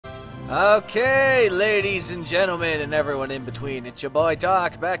Okay, ladies and gentlemen, and everyone in between, it's your boy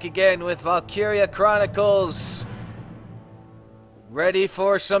Doc, back again with Valkyria Chronicles. Ready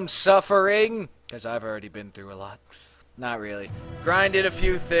for some suffering? Because I've already been through a lot. Not really. Grinded a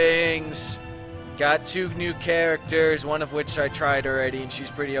few things. Got 2 new characters, one of which I tried already, and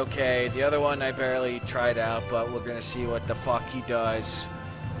she's pretty okay. The other one I barely tried out, but we're gonna see what the fuck he does.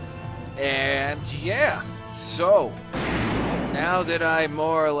 And yeah, so now that I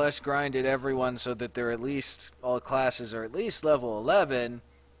more or less grinded everyone so that they're at least, all classes are at least level 11,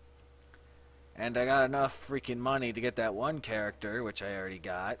 and I got enough freaking money to get that one character, which I already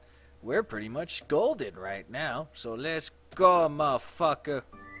got, we're pretty much golden right now. So let's go, motherfucker.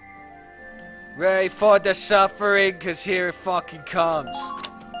 Ready for the suffering, because here it fucking comes.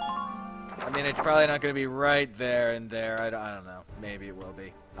 I mean, it's probably not going to be right there and there. I don't know. Maybe it will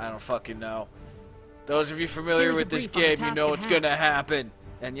be. I don't fucking know. Those of you familiar with this game, you know what's going to happen.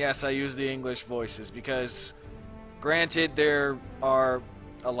 And yes, I use the English voices because, granted, there are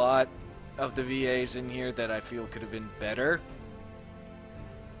a lot of the VAs in here that I feel could have been better.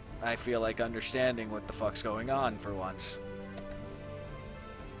 I feel like understanding what the fuck's going on for once.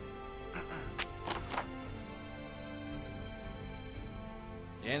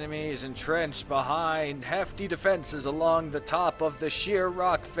 The enemy is entrenched behind hefty defenses along the top of the sheer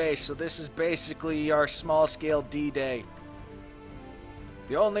rock face, so this is basically our small-scale D-Day.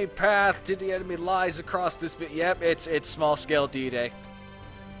 The only path to the enemy lies across this bit. Yep, it's small-scale D-Day.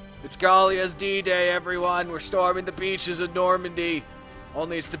 It's Gallia's D-Day, everyone. We're storming the beaches of Normandy.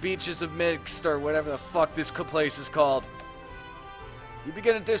 Only it's the beaches of Mixed, or whatever the fuck this place is called. You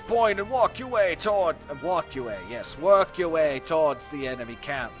begin at this point and work your way towards the enemy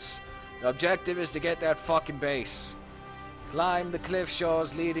camps. The objective is to get that fucking base. Climb the cliff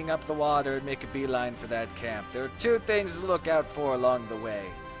shores leading up the water and make a beeline for that camp. There are 2 things to look out for along the way.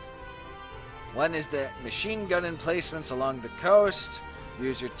 One is the machine gun emplacements along the coast.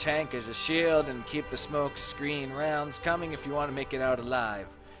 Use your tank as a shield and keep the smoke screen rounds coming if you want to make it out alive.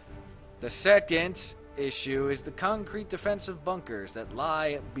 The second issue is the concrete defensive bunkers that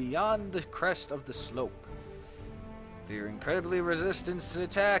lie beyond the crest of the slope. They're incredibly resistant to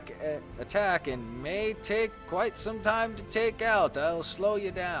attack and may take quite some time to take out. I'll slow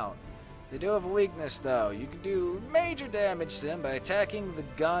you down. They do have a weakness though. You can do major damage to them by attacking the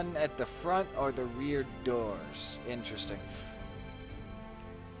gun at the front or the rear doors. Interesting.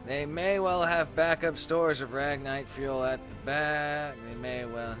 They may well have backup stores of Ragnite fuel at the back. They may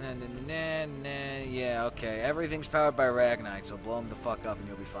well... Yeah, okay. Everything's powered by Ragnite, so blow them the fuck up and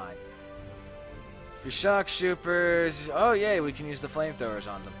you'll be fine. For shock troopers... Oh, yeah, we can use the flamethrowers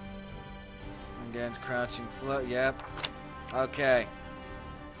on them. Against crouching float... Yep. Okay.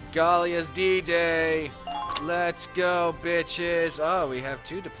 Gallia's D-Day. Let's go, bitches. Oh, we have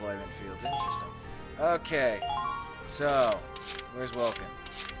 2 deployment fields. Interesting. Okay. So, where's Welkin?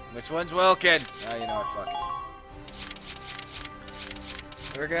 Which one's Welkin? Oh, you know what, fuck it.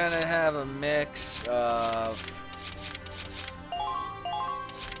 We're gonna have a mix of...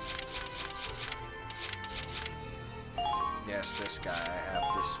 Yes, this guy. I have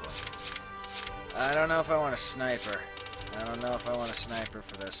this one. I don't know if I want a sniper. I don't know if I want a sniper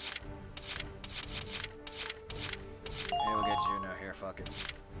for this. Maybe we'll get Juno here, fuck it.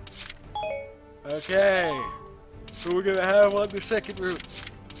 Okay. Who we're gonna have on the second route?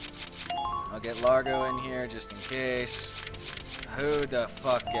 I'll get Largo in here just in case. Who the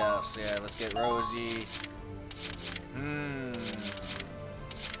fuck else? Yeah, let's get Rosie.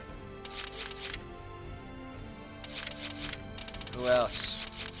 Who else?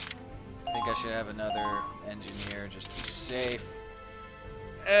 I think I should have another engineer just to be safe.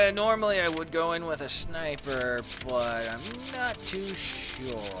 Normally I would go in with a sniper, but I'm not too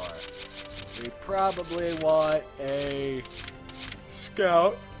sure. We probably want a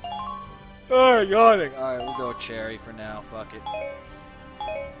scout. Oh, yawning. Alright, we'll go Cherry for now. Fuck it.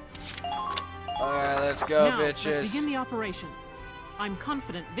 Alright, let's go, now, bitches. Let's begin the operation. I'm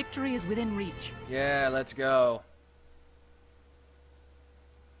confident victory is within reach. Yeah, let's go.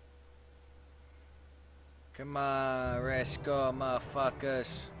 Come on, let's go,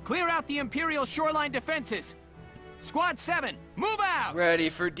 motherfuckers. Clear out the Imperial shoreline defenses. Squad 7, move out! Ready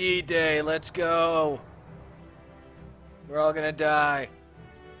for D-Day, let's go. We're all gonna die.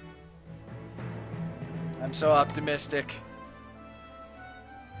 I'm so optimistic.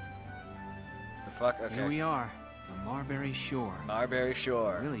 The fuck? Okay. Here we are, the Marbury Shore. Marbury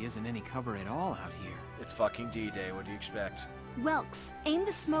Shore. There really isn't any cover at all out here. It's fucking D-Day, what do you expect? Welks, aim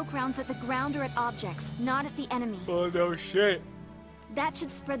the smoke rounds at the ground or at objects, not at the enemy. Oh no shit. That should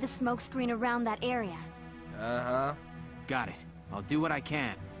spread the smoke screen around that area. Uh-huh. Got it. I'll do what I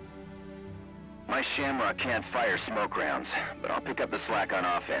can. My Shamrock can't fire smoke rounds, but I'll pick up the slack on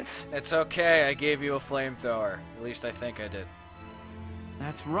offense. It's okay, I gave you a flamethrower. At least I think I did.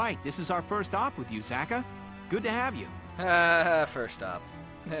 That's right. This is our first op with you, Zaka. Good to have you. First op.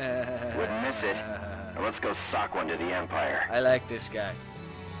 Wouldn't miss it. Now let's go sock one to the Empire. I like this guy.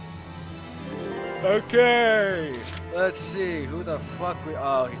 Okay, let's see, who the fuck we...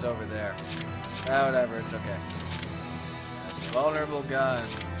 Oh, he's over there. Whatever, it's okay. Vulnerable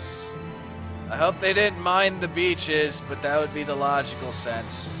guns. I hope they didn't mind the beaches, but that would be the logical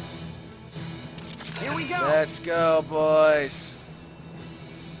sense. Here we go! Let's go, boys.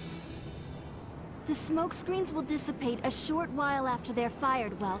 The smoke screens will dissipate a short while after they're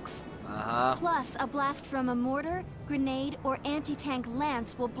fired, Welks. Uh-huh. Plus, a blast from a mortar, grenade, or anti-tank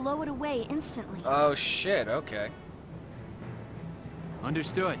lance will blow it away instantly. Oh, shit, okay.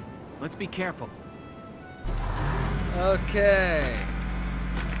 Understood. Let's be careful. Okay.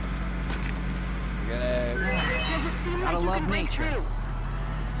 We're gonna... Gotta love nature.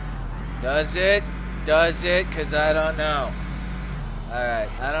 Does it? Does it? Because I don't know. Alright,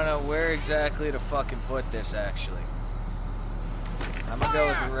 I don't know where exactly to fucking put this, actually. I'm gonna go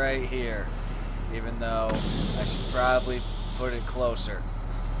with right here. Even though I should probably put it closer.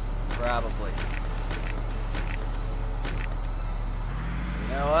 Probably. You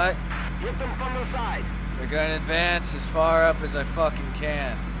know what? Hit them from the side. We're gonna advance as far up as I fucking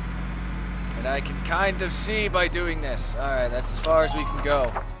can. And I can kind of see by doing this. Alright, that's as far as we can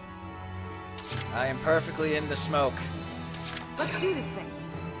go. I am perfectly in the smoke. Let's do this thing.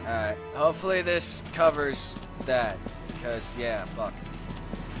 Alright, hopefully this covers that. Because, yeah, fuck.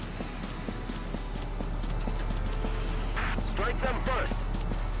 Strike them first.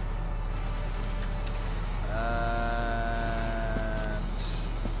 And...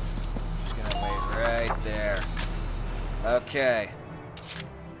 just gonna wait right there. Okay.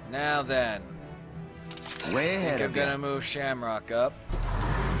 Now then. Way I ahead think I'm of you. gonna move Shamrock up.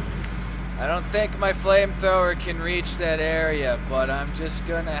 I don't think my flamethrower can reach that area, but I'm just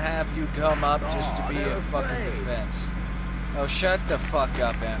gonna have you come up just to be a fucking defense. Oh, shut the fuck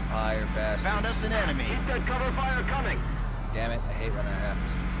up, Empire bastards. Found us an enemy. Keep that cover fire coming. Damn it, I hate when that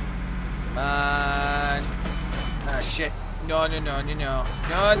happens. Come on. Ah, shit. No, no, no, no, no.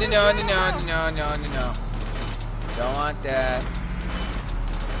 No, no, no, no, no, no, no, no, no. Don't want that.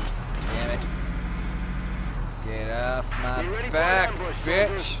 Damn it. Get off my back,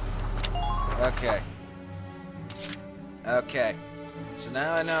 bitch. Okay. Okay. So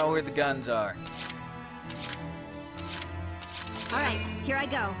now I know where the guns are. Alright, here I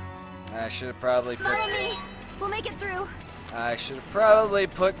go. I should have probably put... Follow me! We'll make it through. I should have probably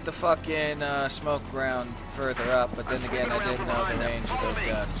put the fucking smoke ground further up, but then again, I didn't know the range of those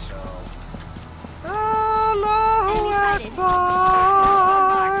guns, so... Allahu Enemy sighted.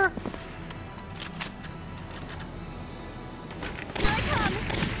 Akbar! Here I come!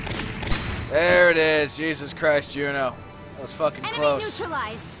 There it is, Jesus Christ, Juno. That was fucking Enemy close.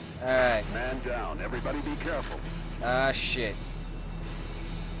 neutralized. Alright. Man down. Everybody be careful. Ah, shit.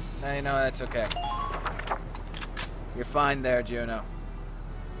 Now you know that's okay. You're fine there, Juno.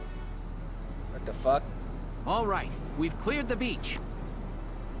 What the fuck? All right, we've cleared the beach.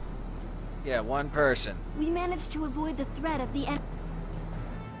 Yeah, one person. We managed to avoid the threat of the enemy.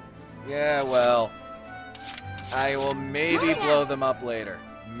 Yeah, well... I will maybe blow them up later.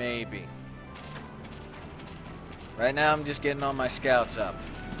 Maybe. Right now, I'm just getting all my scouts up.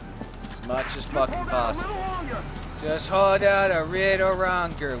 As much as fucking possible. Just hold out a little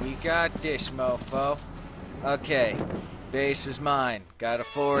longer. We got this, mofo. Okay. Base is mine. Got a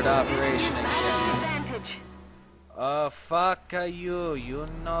forward operation extended. Oh, fuck you. You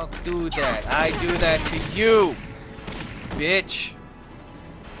not do that. I do that to you, bitch.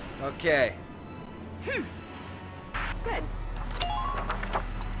 Okay. Good.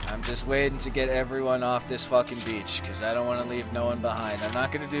 I'm just waiting to get everyone off this fucking beach, because I don't want to leave no one behind. I'm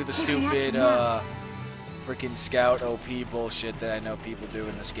not going to do the stupid, freaking scout OP bullshit that I know people do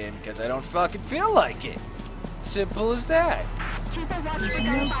in this game, because I don't fucking feel like it. Simple as that. There's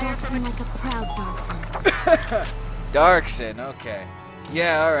no Darkson like a proud Darkson. Darkson, okay.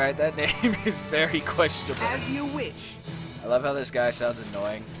 Yeah, alright, that name is very questionable. As you wish. I love how this guy sounds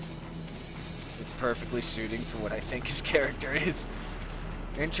annoying. It's perfectly suiting for what I think his character is.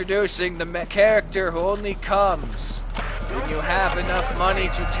 Introducing the character who only comes when you have enough money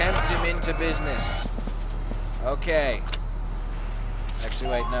to tempt him into business. Okay. Actually,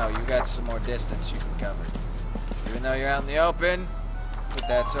 wait, no, you got some more distance you can cover. Even though you're out in the open, but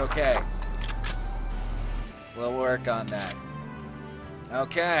that's okay. We'll work on that.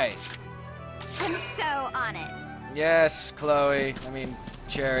 Okay. I'm so on it. Yes, Chloe. I mean,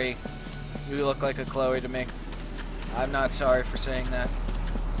 Cherry. You look like a Chloe to me. I'm not sorry for saying that.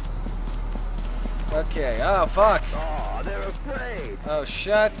 Okay, oh fuck! Oh, they're afraid. Oh,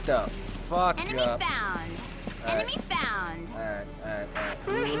 shut the fuck Enemy up. found. Enemy found. Alright.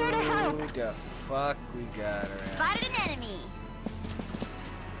 We're here to help. Who the fuck we got around? Spotted an enemy.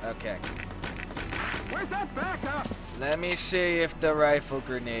 Okay. Where's that backup? Let me see if the rifle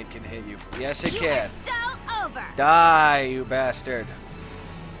grenade can hit you. Yes, it You can. are so over. Die, you bastard.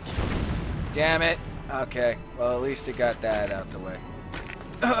 Damn it. Okay, well, at least it got that out the way.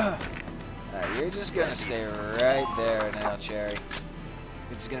 Alright, you're just gonna stay right there now, Cherry.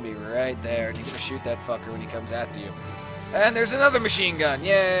 You're just gonna be right there, and you're gonna shoot that fucker when he comes after you. And there's another machine gun.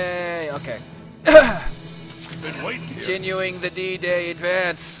 Yay! Okay. Continuing the D-Day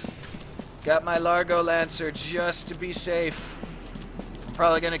advance. Got my Largo Lancer just to be safe. I'm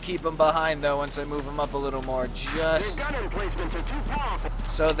probably gonna keep him behind though once I move him up a little more, just Gun emplacements are too powerful.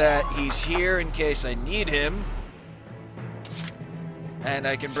 so that he's here in case I need him, and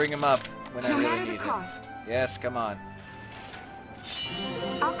I can bring him up when I No really matter the need him. cost. Yes, come on.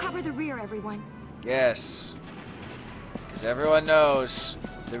 I'll cover the rear, everyone. Yes, because everyone knows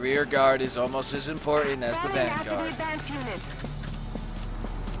the rear guard is almost as important as the vanguard.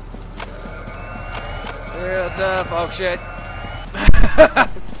 Fields up, oh shit.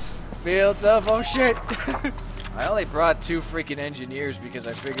 Fields up, oh shit. I only brought 2 freaking engineers because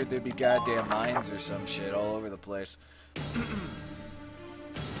I figured there'd be goddamn mines or some shit all over the place.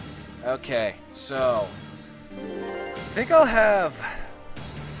 Okay, so I think I'll have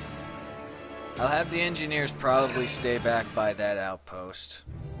the engineers probably stay back by that outpost.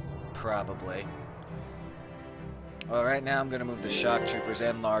 Probably. Well, right now I'm gonna move the shock troopers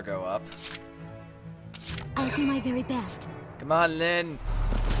and Largo up. I'll do my very best. Come on, Lynn.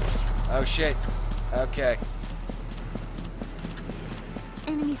 Oh shit. Okay.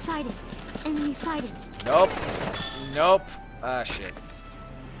 Enemy sighted. Enemy sighted. Nope. Nope. Ah shit.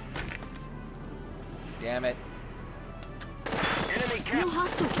 Damn it. Enemy No cap.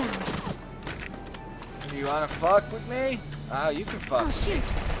 hostile found. You wanna fuck with me? Oh, you can fuck. Oh shoot.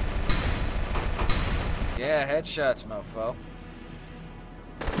 Yeah, headshots, mofo.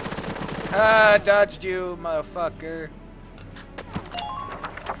 Ah, dodged you, motherfucker.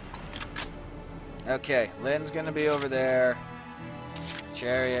 Okay, Lynn's gonna be over there.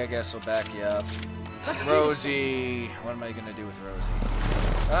 Cherry, I guess, will back you up. Rosie, what am I gonna do with Rosie?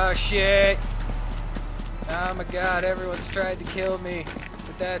 Oh shit! Oh my god, everyone's tried to kill me,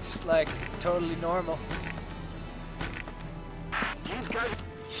 but that's like totally normal. These guys.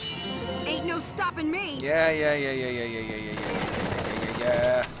 Ain't no stopping me. Yeah.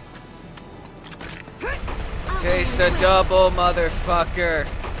 Taste a double, motherfucker.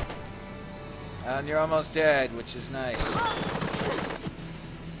 And you're almost dead, which is nice.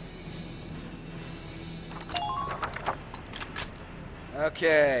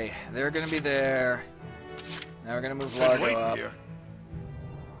 Okay, they're gonna be there. Now we're gonna move Largo up.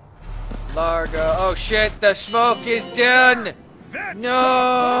 Largo, oh shit, the smoke is done!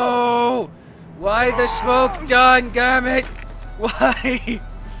 No! Why the smoke done, damn it? Why?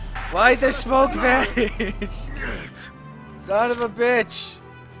 Why the smoke vanish? Son of a bitch!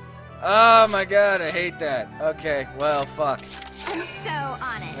 Oh my god, I hate that. Okay, well, fuck. I'm so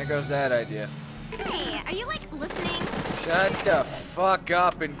on it. There goes that idea. Hey, are you like listening? Shut the fuck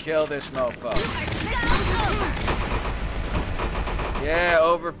up and kill this mofo. Yeah,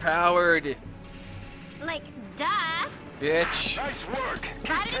 overpowered. Like, duh. Bitch. Nice work.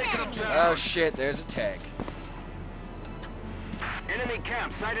 Spotted an enemy. Oh shit, there's a tank. Enemy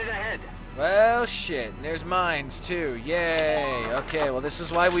camp sighted ahead. Well, shit, and there's mines too. Yay. Okay, well, this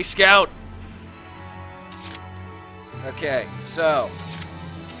is why we scout. Okay, so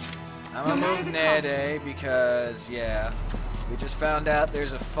I'm gonna move Ned A because, yeah, we just found out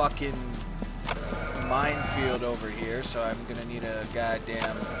there's a fucking minefield over here, so I'm gonna need a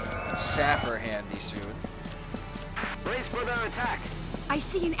goddamn sapper handy soon. Brace for their attack. I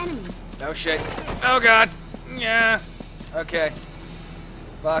see an enemy. Oh shit. Oh god. Yeah. Okay.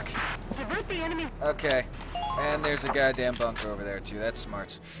 Fuck. Divert the enemy. Okay. And there's a goddamn bunker over there too. That's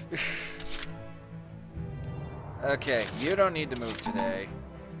smart. Okay, you don't need to move today.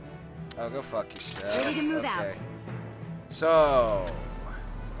 Oh, go fuck yourself. Ready to move okay. out. So,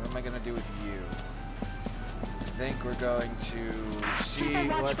 what am I gonna do with you? I think we're going to see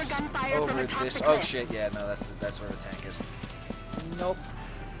what's over this. Oh shit! Yeah, no, that's where the tank is. Nope.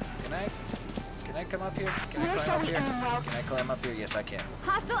 Can I come up here? Can I climb up here? Can I climb up here? Yes, I can.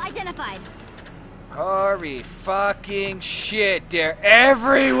 Hostile identified. Holy fucking shit! They're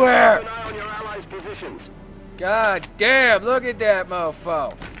everywhere! Keep an eye on your allies' positions. God damn! Look at that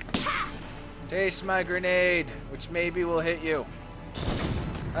mofo. Taste my grenade, which maybe will hit you.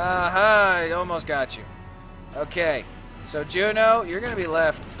 Aha, I almost got you. Okay, so Juno, you're gonna be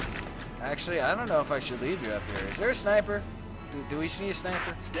left. Actually, I don't know if I should leave you up here. Is there a sniper? Do we see a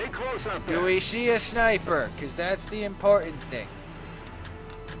sniper? Stay close up there. Do we see a sniper? Because that's the important thing.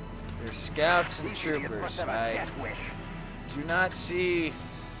 There's scouts and troopers. I do not see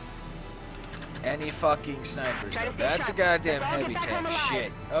any fucking snipers. Though. That's a goddamn heavy tank.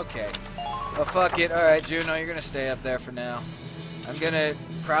 Shit. Okay. Well, fuck it. Alright, Juno, you're gonna stay up there for now. I'm gonna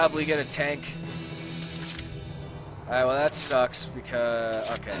probably get a tank. Alright, well that sucks because...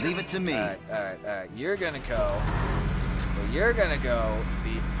 Okay. Leave it to me. Alright. You're gonna go... Well, you're gonna go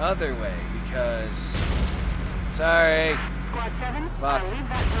the other way because... Sorry. Squad 7, Fuck. I'll leave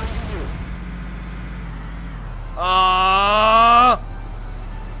that zone to you. Aww!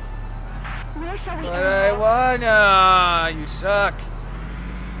 Where shall we But end I up? wanna! You suck.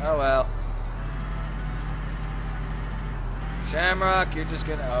 Oh well. Shamrock, you're just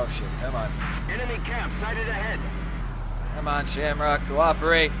gonna... Oh shit, come on. Enemy camp sighted ahead. Come on, Shamrock,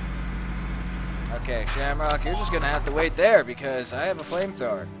 cooperate. Okay, Shamrock, you're just gonna have to wait there because I have a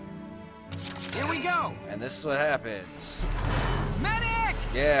flamethrower. Here we go. And this is what happens. Medic!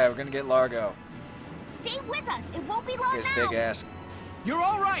 Yeah, we're gonna get Largo. Stay with us. It won't be long His now. big ass. You're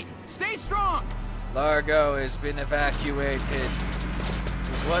all right. Stay strong. Largo has been evacuated.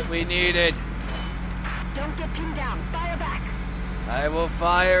 This is what we needed. Don't get pinned down. Fire back. I will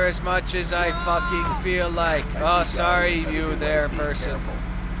fire as much as I fucking feel like. Oh, sorry, you there, person.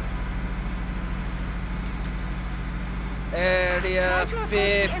 Area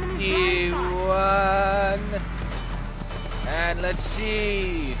 51. And let's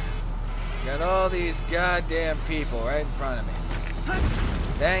see. Got all these goddamn people right in front of me.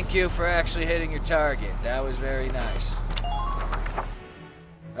 Thank you for actually hitting your target. That was very nice.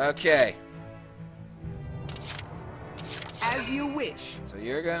 Okay. As you wish. So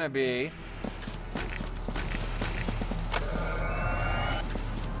you're gonna be...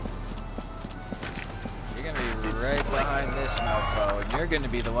 You're gonna be right behind this mofo, and you're gonna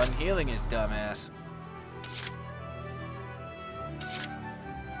be the one healing his dumbass.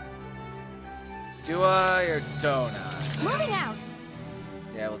 Do I or don't I? Moving out.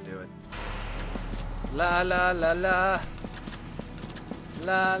 Yeah, we'll do it. La la la la.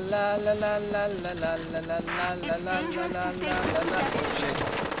 La la la la la la la la la la la la la la la. Oh shit.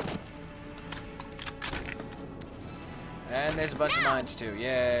 And there's a bunch of mines too.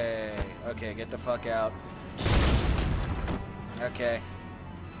 Yay. Okay, get the fuck out. Okay.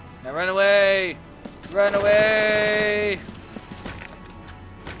 Now run away! Run away!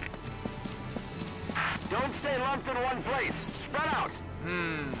 Don't stay lumped in one place. Spread out.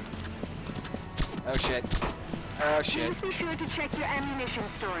 Oh shit. Oh shit. Please be sure to check your ammunition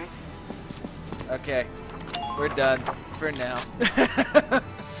storage. Okay. We're done. For now.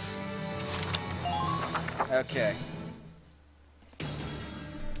 Okay.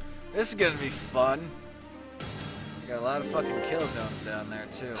 This is gonna be fun. Got a lot of fucking kill zones down there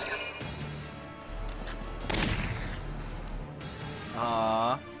too.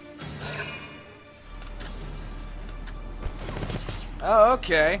 Aww. Oh,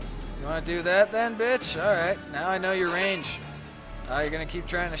 okay. You wanna do that then, bitch? Alright, now I know your range. You're gonna keep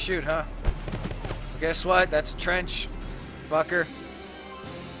trying to shoot, huh? Well, guess what? That's a trench. Fucker.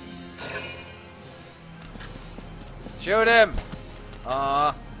 Shoot him!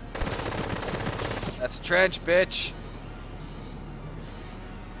 Aw. That's a trench, bitch.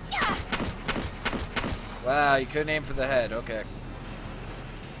 Wow, you couldn't aim for the head. Okay.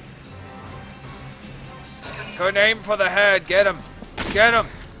 Couldn't aim for the head. Get him. Get him.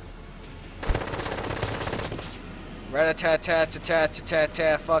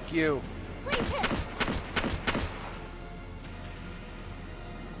 Rat-a-tat-tat-tat-tat-tat-tat. Fuck you. Please hit.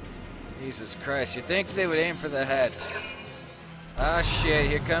 Jesus Christ. You think they would aim for the head? Ah, shit.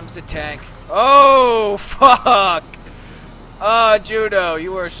 Here comes the tank. Oh, fuck. Oh, Judo.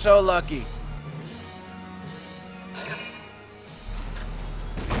 You were so lucky.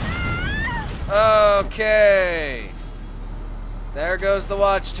 Okay. There goes the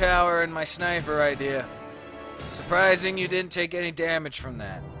watchtower and my sniper idea. Surprising you didn't take any damage from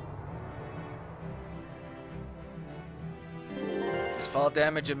that. Is fall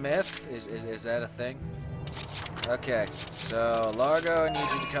damage a myth? Is that a thing? Okay, so Largo, I need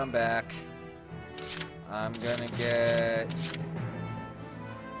you to come back. I'm gonna get...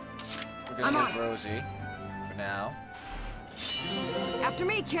 We're gonna get Rosie for now. After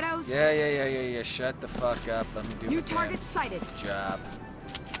me, kiddos. Yeah. Shut the fuck up. Let me do New my target damn sighted. job.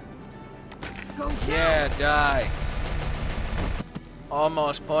 Go down. Yeah, die.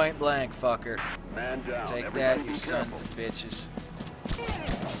 Almost point blank, fucker. Man down. Take Everybody that, you be sons careful. of bitches.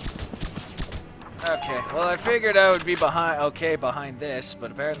 Okay, well I figured I would be behind this,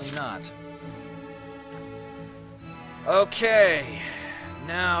 but apparently not. Okay,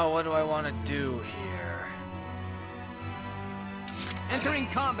 now what do I want to do here? Entering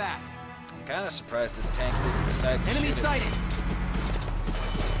combat. I'm kind of surprised this tank didn't decide to Enemy shoot it. sighted.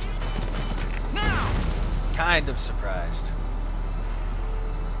 Now. Kind of surprised.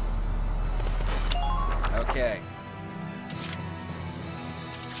 Okay.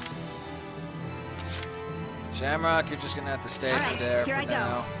 Shamrock, you're just gonna have to stay Alright, there here for I go.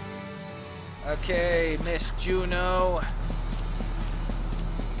 now. Okay, Miss Juno.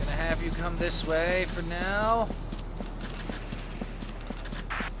 Gonna have you come this way for now.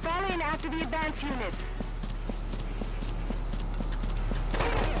 Fall in after the advance units.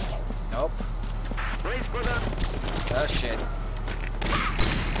 Nope. Brace for the... Oh shit.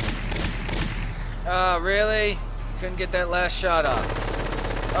 Oh, really? Couldn't get that last shot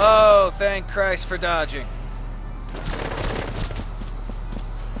off. Oh, thank Christ for dodging.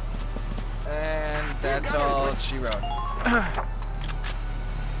 And that's all she wrote.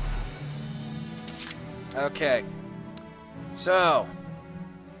 Okay. So.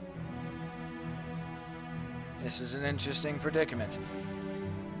 This is an interesting predicament.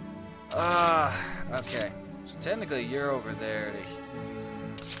 Okay. So technically you're over there.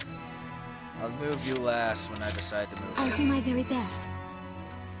 I'll move you last when I decide to move. I'll do my very best.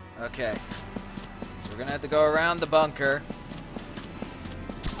 Okay. So we're gonna have to go around the bunker.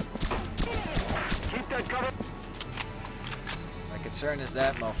 Keep that cover. My concern is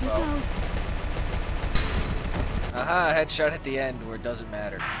that Here mofo. goes. Aha, headshot at the end where it doesn't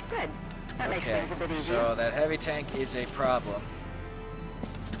matter. Good. That makes Okay, things a bit easier. so that heavy tank is a problem.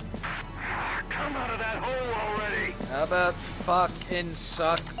 Come out of that hole already. How about fucking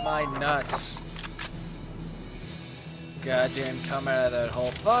suck my nuts? Goddamn, come out of that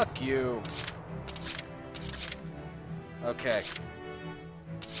hole. Fuck you. Okay,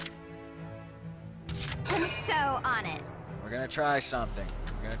 I'm so on it. we're gonna try something.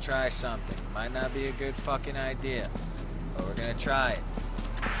 We're gonna try something. Might not be a good fucking idea, but we're gonna try it.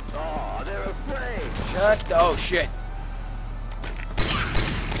 Oh, they're afraid. Shut. Oh shit.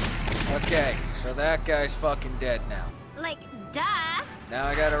 Okay, so that guy's fucking dead now. Like, duh. Now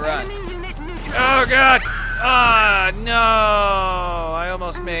I gotta run. Enemy unit neutral. Oh god! Ah, no! I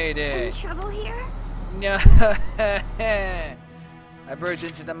almost made In it. trouble here? No. I burst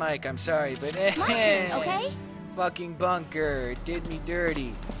into the mic. I'm sorry, but My turn, okay? fucking bunker it did me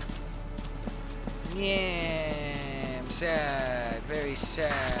dirty. Yeah, I'm sad. Very It's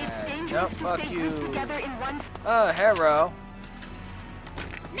sad. dangerous No, to fuck stay you. grouped together in one. Oh, hero.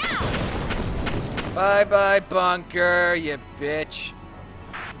 Now. Bye bye, bunker, you bitch.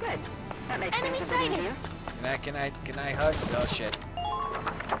 Good. That makes Enemy things a bit sighted. easier. Can I hug? Oh shit.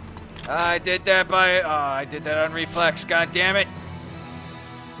 I did that I did that on reflex, god damn it.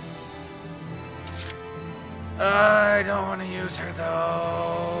 I don't want to use her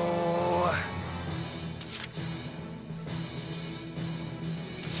though.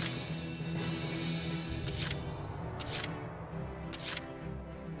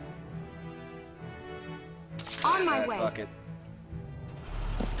 On my Alright, way. fuck it.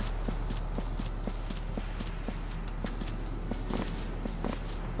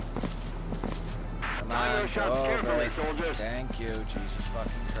 Come Fire on, your shots go carefully, over. soldiers. Thank you, Jesus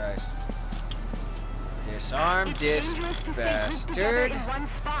fucking Christ. Disarm It's this dangerous to stay grouped together bastard. in one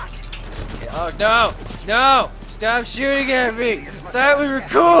spot. Oh no! No! Stop shooting at me! Thought we were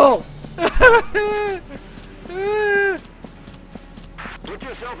cool! Put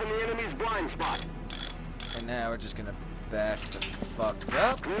yourself in the enemy's blind spot. And now we're just gonna back the fuck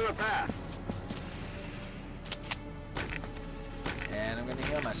up. Clear a path. And I'm gonna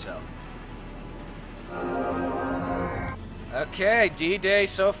heal myself. Okay, D-Day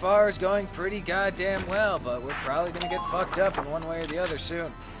so far is going pretty goddamn well, but we're probably gonna get fucked up in one way or the other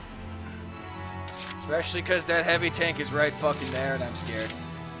soon. Especially because that heavy tank is right fucking there and I'm scared.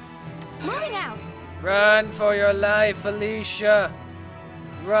 Moving out. Run for your life, Alicia!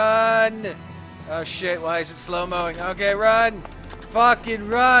 Run! Oh shit, why is it slow-mowing? Okay, run! Fucking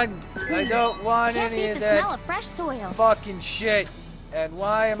run! I don't want Can't any beat of the smell that of fresh soil. fucking shit. And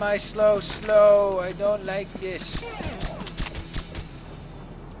why am I slow? I don't like this.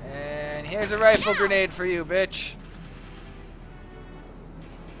 And here's a rifle grenade for you, bitch.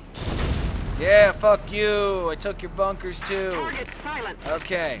 Yeah, fuck you. I took your bunkers too. Target silent.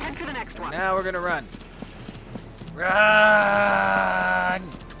 Okay. Head to the next And one. now we're gonna run. Run!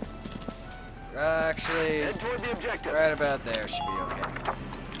 Actually, Head toward the objective. right about there should be okay.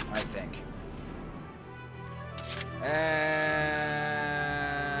 I think.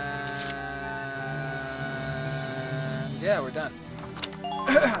 And yeah, we're done.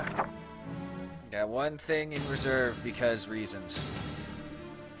 Got one thing in reserve because reasons.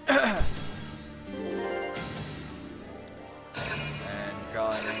 And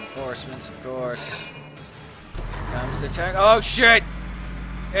calling reinforcements, of course. Comes the tank. Oh shit!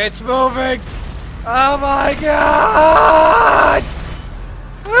 It's moving! Oh my god!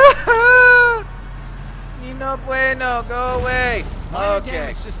 Ni no bueno, go away! Minor Okay.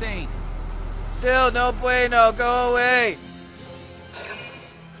 damage sustained. Still no bueno, go away!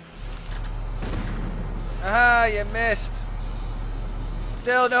 Aha, you missed!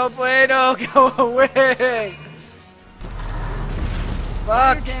 Still no bueno, go away!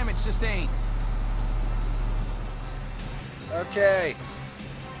 Minor Fuck! damage sustained. Okay.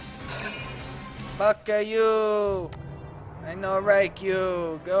 Fuck you! I know right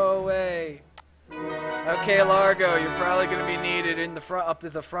you. Go away. Okay, Largo, you're probably gonna be needed in the front, up to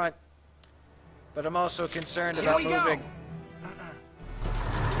the front. But I'm also concerned Here about we go. moving.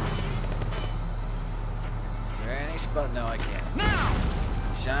 Is there any spot? No, I can't. Now!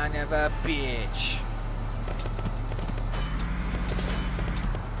 Son of a bitch.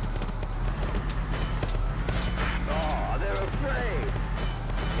 Oh, they're afraid.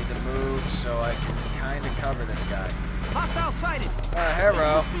 Need to move so I can kind of cover this guy. Hostile sighted.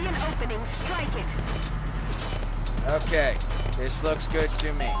 Hero. See an opening, strike it. Okay, this looks good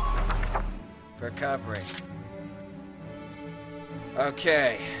to me. For covering.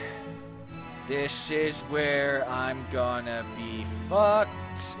 Okay. This is where I'm gonna be fucked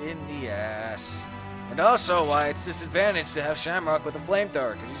in the ass. And also why it's disadvantage to have Shamrock with a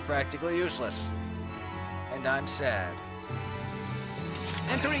flamethrower, because he's practically useless. And I'm sad.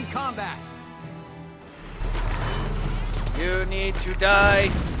 Entering combat. You need to die.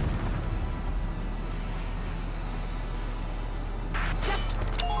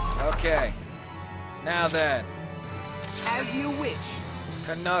 Okay. Now then. As you wish.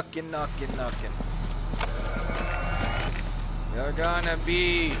 Knockin'. You're gonna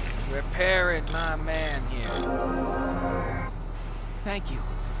be repairing my man here. Thank you.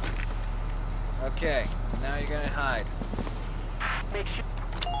 Okay, now you're gonna hide. Make sure.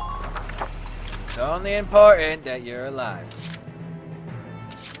 It's only important that you're alive.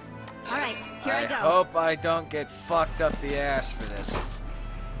 Alright, here I go. hope I don't get fucked up the ass for this.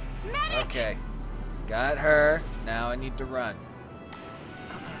 Medic! Okay. Got her. Now I need to run.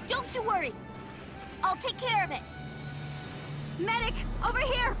 Don't you worry. I'll take care of it. Medic, over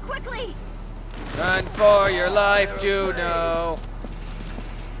here, quickly! Run for your life, Juno.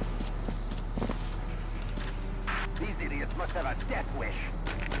 These idiots must have a death wish.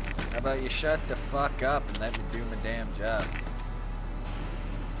 How about you shut the fuck up and let me do my damn job?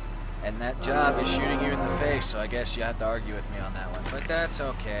 And that job is shooting you in the face, so I guess you have to argue with me on that one. But that's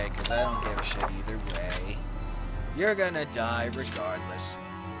okay, because I don't give a shit either way. You're gonna die regardless.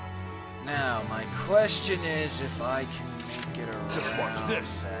 Now, my question is if I can make it around Just watch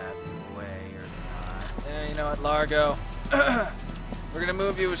this. that way or not. You know what, Largo? We're gonna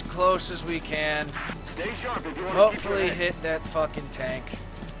move you as close as we can. Stay sharp if you want Hopefully to keep your head. hit that fucking tank.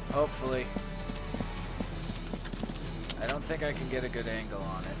 Hopefully. I don't think I can get a good angle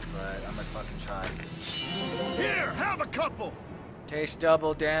on it, but I'm gonna fucking try. Here, have a couple. Taste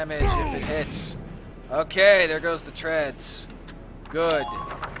double damage if it hits. Okay, there goes the treads. Good.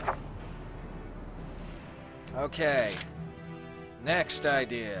 Okay. Next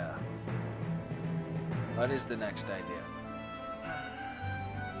idea. What is the next idea?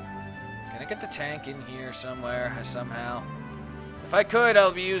 Can I get the tank in here somewhere, somehow? If I could,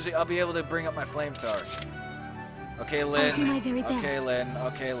 I'll be able to bring up my flamethrower. Okay, Lynn. I'll do my very Okay, best. Lynn.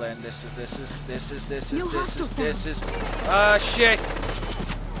 Okay, Lynn. This is. No hostiles Ah, shit.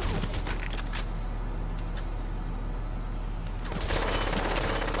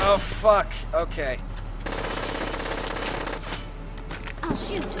 Oh, fuck. Okay. I'll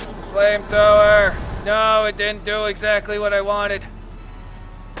shoot. Flamethrower! No, it didn't do exactly what I wanted.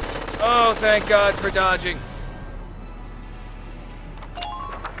 Oh, thank God for dodging.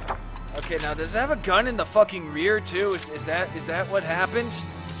 Okay, now does it have a gun in the fucking rear too? Is that what happened?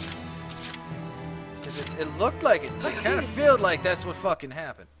 Because it looked like it. It kind of felt like that's what fucking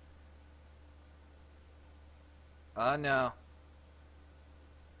happened. Oh no.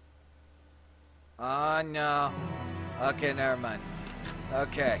 Oh no. Okay, never mind.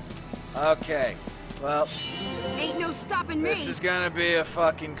 Okay. Okay. Well, Ain't no stopping me. this is gonna be a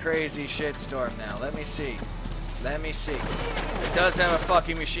fucking crazy shitstorm now. Let me see. Let me see. It does have a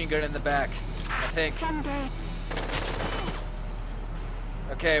fucking machine gun in the back. I think. Someday.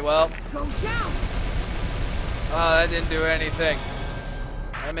 Okay, well. Go down. Oh, that didn't do anything.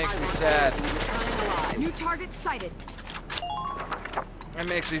 That makes me sad. New target sighted. That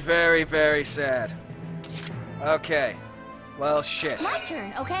makes me very, very sad. Okay. Well, shit. My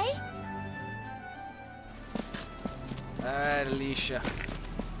turn, okay? Alright, Alicia.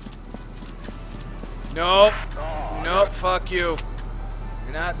 Nope. Nope, fuck you.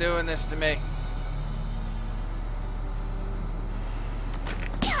 You're not doing this to me.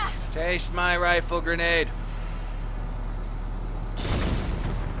 Taste my rifle grenade.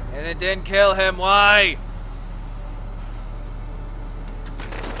 And it didn't kill him. Why?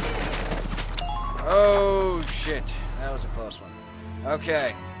 Oh, shit. That was a close one.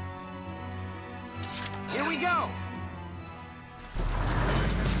 Okay. Here we go.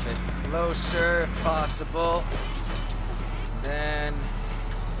 Bring this a bit closer if possible. Then,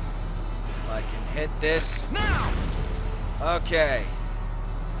 if I can hit this. Now. Okay.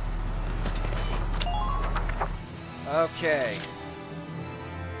 Okay.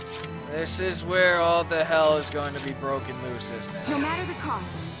 This is where all the hell is going to be broken loose, isn't it? No matter the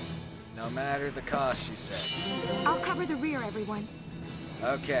cost. No matter the cost, she says. I'll cover the rear, everyone.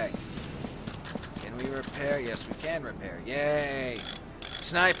 Okay. Can we repair? Yes, we can repair. Yay!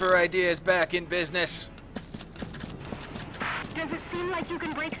 Sniper idea is back in business. Does it seem like you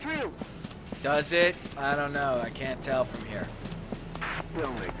can break through? Does it? I don't know. I can't tell from here.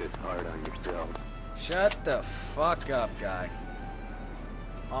 Don't make this hard on yourself. Shut the fuck up, guy.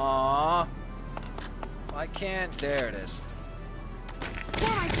 Aww. I can't. There it is. For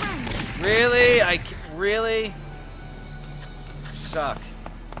my friends. Really? Really? Suck.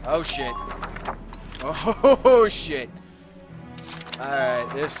 Oh shit. Oh shit.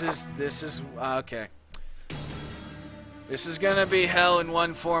 Alright, this is okay. This is gonna be hell in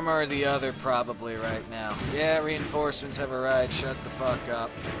one form or the other probably right now. Yeah, reinforcements have arrived. Shut the fuck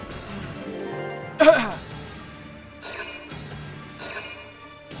up.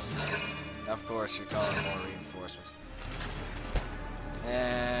 Of course you're calling more reinforcements.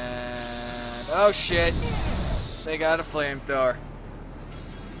 And oh shit. They got a flamethrower.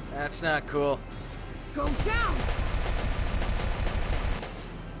 That's not cool. Go down.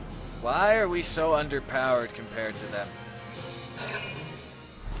 Why are we so underpowered compared to them?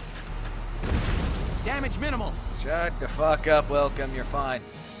 Damage minimal. Shut the fuck up, welcome, you're fine.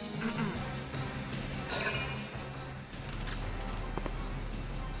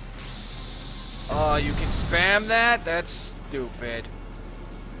 Oh, you can spam that? That's stupid.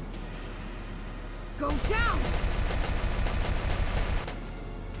 Go down.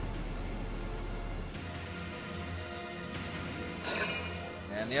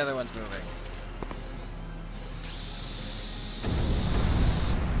 And the other one's moving.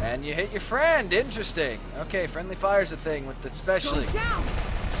 And you hit your friend. Interesting. Okay, friendly fire's a thing with the especially Go down.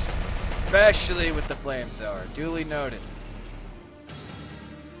 especially with the flamethrower. Duly noted.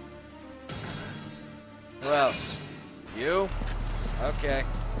 Who else? You? Okay.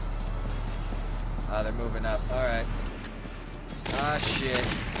 Ah, they're moving up. All right. Ah, shit.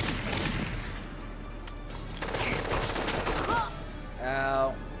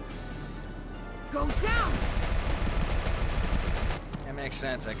 Ow. Go down. It makes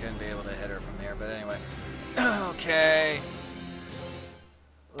sense. I couldn't be able to hit her from there, but anyway. Okay.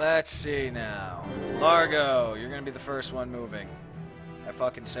 Let's see now. Largo, you're gonna be the first one moving. I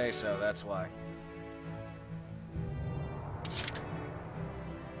fucking say so, that's why.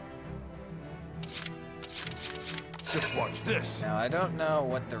 Just watch this. Now, I don't know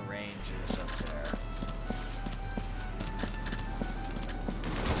what the range is up there.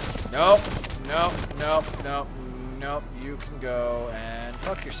 Nope. Nope. Nope. Nope. Nope. You can go and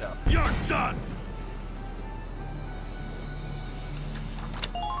fuck yourself. You're done.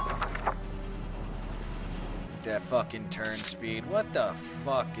 That fucking turn speed. What the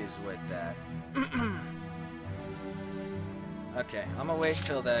fuck is with that? Okay, I'm gonna wait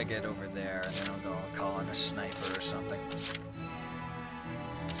till I get over there and then I'll go and call in a sniper or something.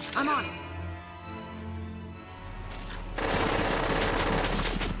 I'm on it.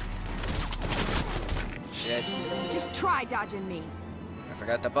 Shit. Just try dodging me. I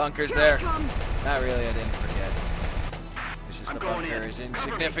forgot the bunker's Here I there. come. Not really, I didn't forget. It's just I'm the going bunker in. is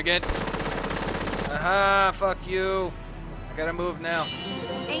insignificant. Aha, fuck you. I gotta move now.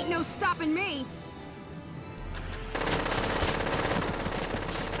 Ain't no stopping me.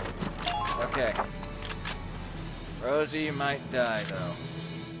 Okay. Rosie, you might die, though.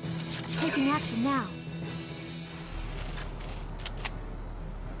 Taking action now.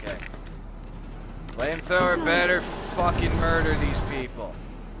 Okay. Flamethrower better fucking murder these people.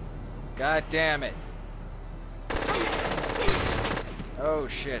 God damn it. Oh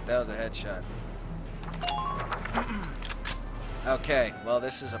shit, that was a headshot. Okay, well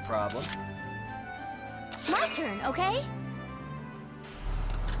this is a problem. My turn, okay?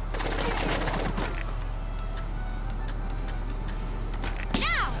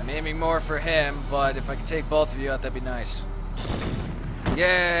 Now! I'm aiming more for him, but if I could take both of you out, that'd be nice.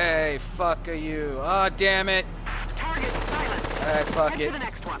 Yay! Fuck you. Aw, oh, damn it. Target silent. Alright, fuck Head it. to the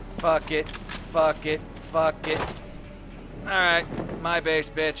next one. Fuck it. Fuck it. Fuck it. Alright, my base,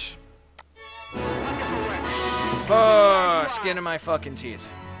 bitch. Wonderful work. Oh, skin in my fucking teeth.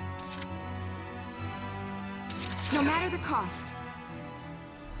 No matter the cost.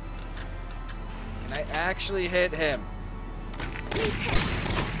 Can I actually hit him? Please hit.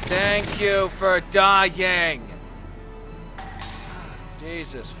 Thank you for dying.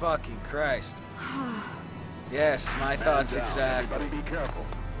 Jesus fucking Christ. Yes, my thoughts exactly. Everybody be careful.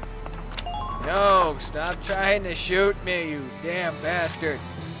 No, stop trying to shoot me, you damn bastard.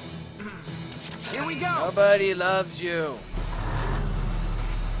 Here we go. Nobody loves you.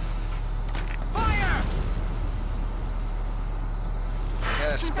 Fire! I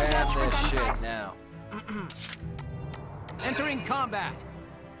gotta spam this shit now. Entering combat.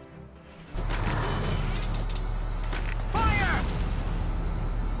 Fire!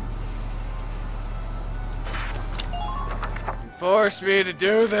 You forced me to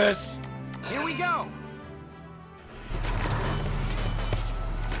do this. Here we go.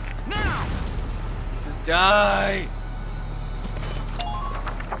 Now! Just die.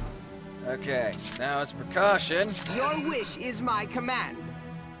 Okay, now it's precaution. Your wish is my command.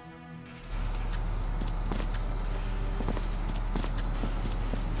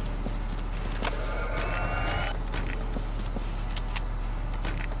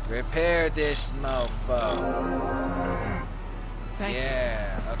 Repair this mofo. Thank you.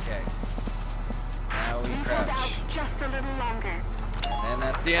 Yeah, okay. Now we crouch. Just a little longer. And then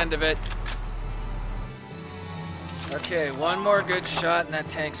that's the end of it. Okay, one more good shot and that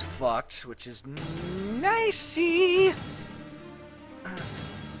tank's fucked, which is nicey.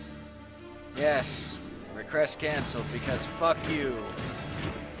 Yes, request canceled because fuck you.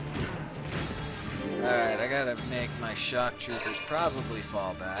 Alright, I gotta make my shock troopers probably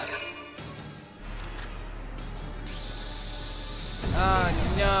fall back.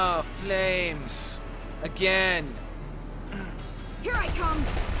 Oh no, flames! Again! Here I come.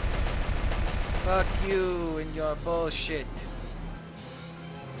 Fuck you and your bullshit.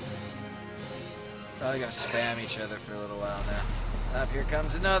 Probably gonna spam each other for a little while now. Up, here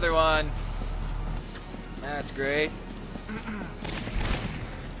comes another one. That's great.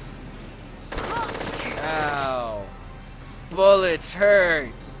 Ow. Bullets hurt.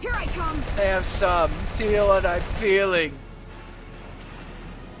 Here I come. Have some. Deal what I'm feeling.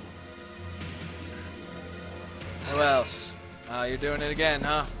 Who else? Oh, you're doing it again,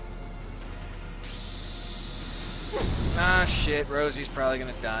 huh? Ah, shit. Rosie's probably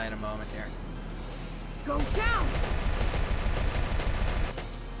gonna die in a moment here. Go down.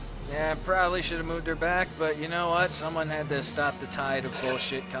 Yeah, probably should have moved her back, but you know what? Someone had to stop the tide of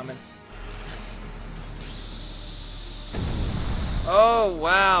bullshit coming. Oh,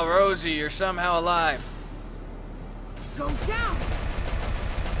 wow, Rosie, you're somehow alive. Go down.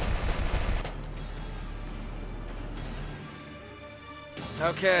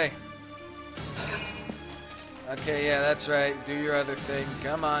 Okay. Okay, yeah, that's right. Do your other thing.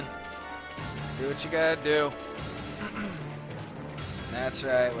 Come on. Do what you gotta do. That's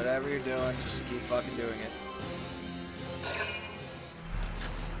right. Whatever you're doing, just keep fucking doing it.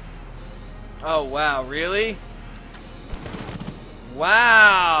 Oh, wow. Really?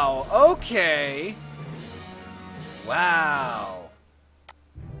 Wow. Okay. Wow.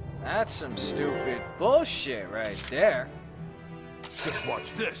 That's some stupid bullshit right there. Just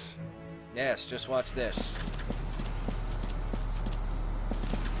watch this. Yes, just watch this.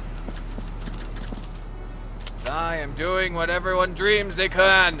 I am doing what everyone dreams they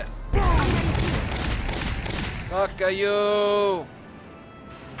can. Fuck you.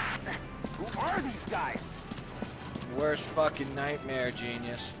 Who are these guys? Worst fucking nightmare,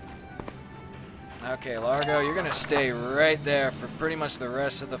 genius. Okay, Largo, you're gonna stay right there for pretty much the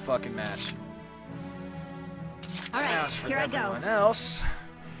rest of the fucking match. All Now right, it's for here I go. everyone else.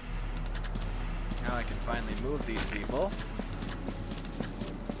 Now I can finally move these people.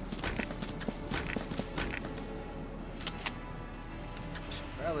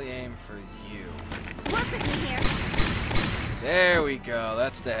 Should probably aim for you. Work with me here. There we go.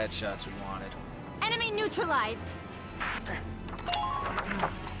 That's the headshots we wanted. Enemy neutralized.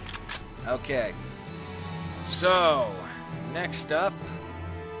 Okay. So, next up,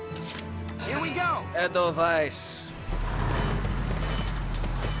 Here we go. Edelweiss.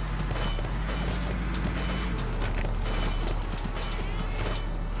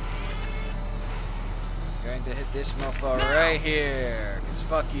 Going to hit this mofo right here. Cause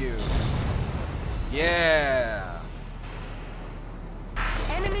fuck you. Yeah.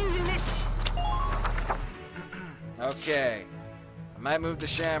 Enemy unit. Okay. I might move the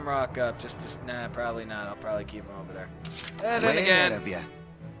Shamrock up just to... Nah, probably not. I'll probably keep him over there. And then Way again, ahead of ya.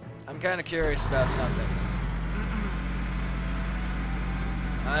 I'm kind of curious about something.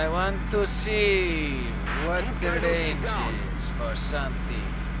 I want to see what the range is for something.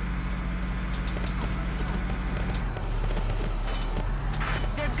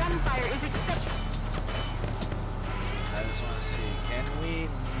 Their gunfire is accepted. I just want to see. Can we?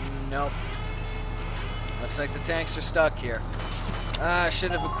 Nope. Looks like the tanks are stuck here. I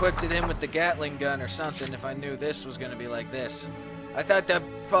should have equipped him with the Gatling gun or something if I knew this was going to be like this. I thought the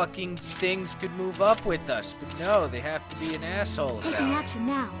fucking things could move up with us, but no, they have to be an asshole Taking about it. action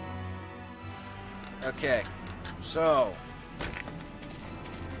now. Okay, so...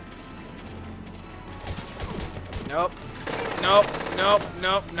 Nope. Nope, nope,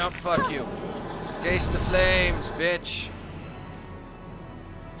 nope, nope, fuck you. Taste the flames, bitch.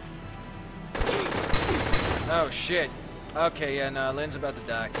 Oh, shit. Okay, yeah, no, Lynn's about to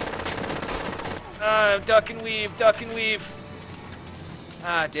die. Duck and weave, duck and weave.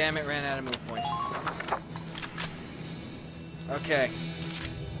 Ah, damn it, ran out of move points. Okay.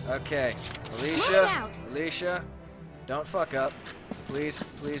 Okay. Alicia, Alicia, don't fuck up. Please,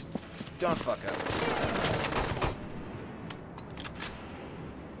 please, don't fuck up.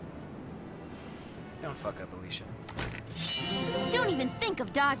 Don't fuck up, Alicia. Don't even think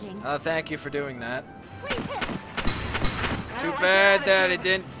of dodging. Oh, thank you for doing that. Please hit. Too bad that it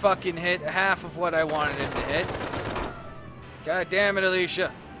didn't fucking hit half of what I wanted it to hit. God damn it,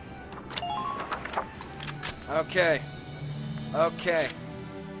 Alicia. Okay. Okay.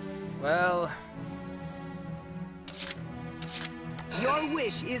 Well... Your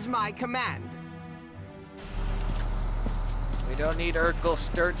wish is my command. We don't need Urkel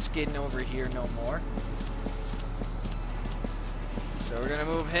Sturtskin over here no more. So we're gonna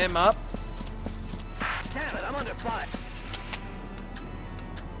move him up. Damn it, I'm under fire.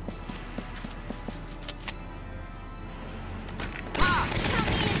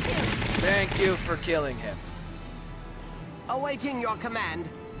 Thank you for killing him. Awaiting your command.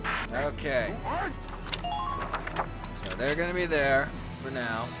 Okay. So they're gonna be there for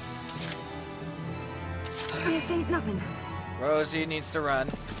now. This ain't nothing. Rosie needs to run.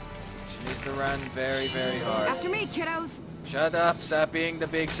 She needs to run very, very hard. After me, kiddos. Shut up, stop being the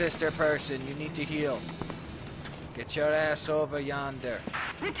big sister person. You need to heal. Get your ass over yonder.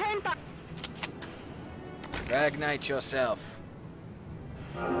 Return fire. Ragnite yourself.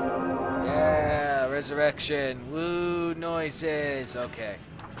 Yeah, resurrection. Woo, noises. Okay.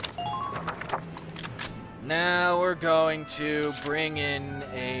 Now we're going to bring in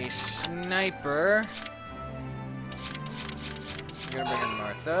a sniper. We're gonna bring in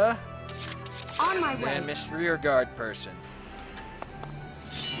Martha. On my And way. then Miss Rearguard person.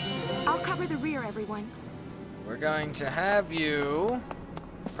 I'll cover the rear, everyone. We're going to have you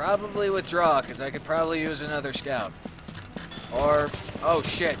probably withdraw, because I could probably use another scout. Or, oh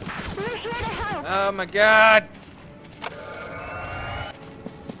shit. We're here to help. Oh my god!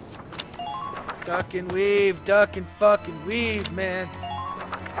 Duck and weave, duck and fucking weave, man.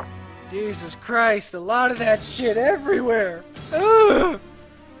 Jesus Christ, a lot of that shit everywhere. Ugh.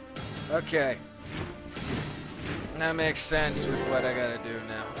 Okay. That makes sense with what I gotta do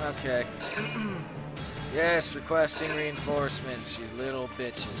now. Okay. Yes, requesting reinforcements, you little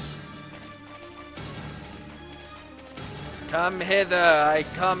bitches. Come hither, I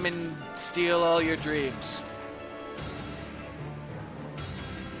come and steal all your dreams.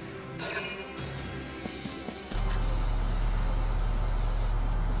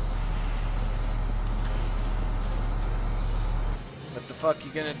 What the fuck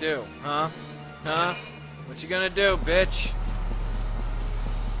you gonna do, huh? Huh? What you gonna do, bitch?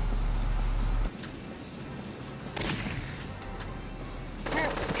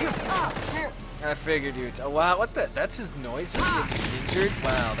 I figured you'd. Oh wow, what the? That's his noises when he's injured.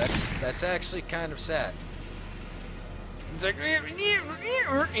 Wow, that's actually kind of sad. He's like.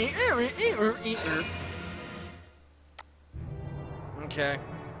 Okay.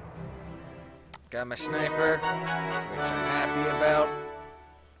 Got my sniper, which I'm happy about.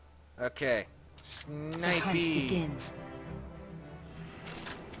 Okay, snipey. begins.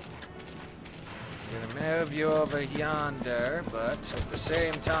 I'm gonna move you over yonder, but at the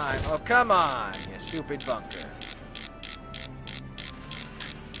same time... Oh, come on, you stupid bunker.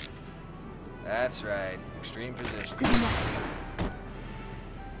 That's right. Extreme position. Good night.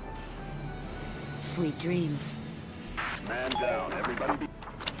 Sweet dreams. Man down, everybody be...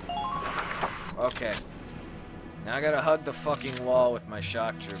 Okay. Now I gotta hug the fucking wall with my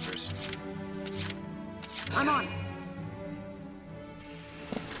shock troopers. I'm on.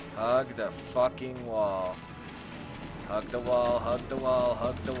 Hug the fucking wall. Hug the wall, hug the wall,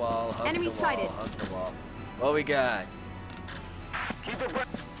 hug the wall, hug Enemy the wall, sighted. hug the wall. What we got? Keep it...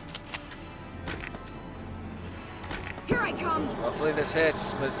 Here I come. Hopefully this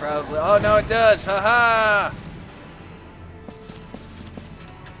hits, but probably... Oh, no, it does! Haha!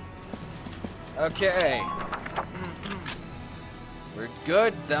 Okay. We're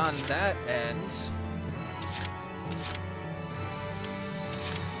good on that end.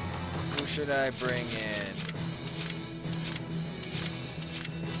 Who should I bring in?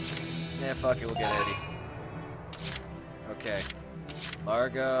 Yeah, fuck it, we'll get Eddie. Okay.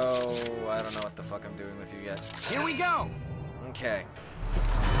 Largo, I don't know what the fuck I'm doing with you yet. Here we go! Okay.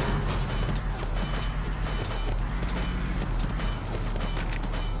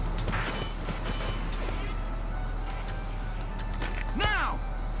 Now!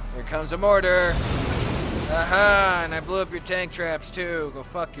 Here comes a mortar! Aha! And I blew up your tank traps too. Go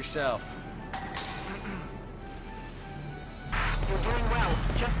fuck yourself. You're doing well.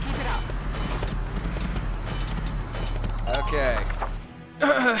 Just keep it up. Okay.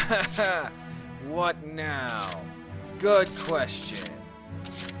 What now? Good question.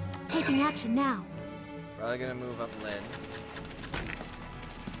 Taking action now. Probably gonna move up Lynn.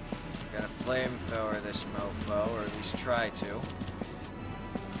 Gonna flamethrower this mofo, or at least try to.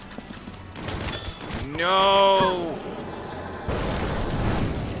 No!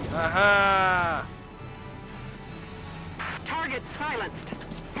 Aha! Target silenced.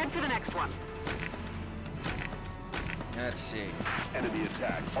 Head for the next one. Let's see. Enemy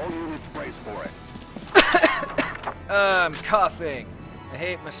attack. All units brace for it. I'm coughing. I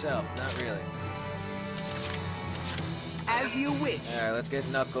hate myself. Not really. As you wish. Alright, let's get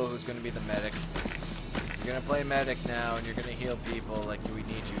Knuckle, who's gonna be the medic. You're gonna play medic now, and you're gonna heal people like we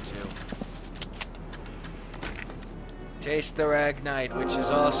need you to. Taste the Ragnite, which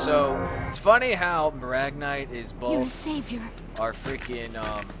is also... It's funny how Ragnite is You're a both savior. our freaking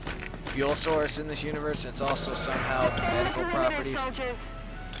fuel source in this universe, and it's also somehow medical properties.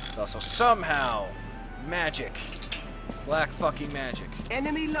 It's also somehow magic. Black fucking magic.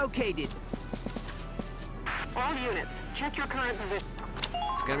 Enemy located. All units, check your current position.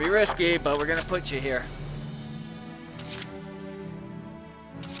 It's gonna be risky, but we're gonna put you here.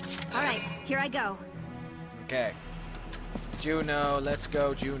 All right, here I go. Okay. Juno, let's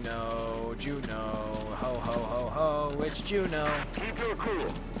go, Juno. Juno. Ho, ho, ho, ho. It's Juno. Keep your cool.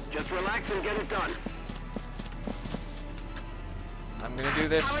 Just relax and get it done. I'm gonna do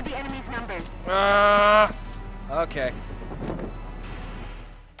this. How are the enemy's numbers? Ah! Okay.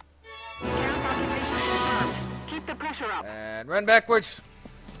 Camp occupation confirmed. Keep the pressure up. And run backwards.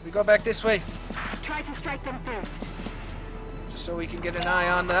 We go back this way. Try to strike them first. Just so we can get an eye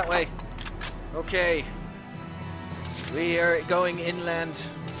on that way. Okay. We are going inland.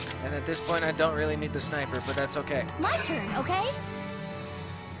 And at this point, I don't really need the sniper, but that's okay. My turn, okay?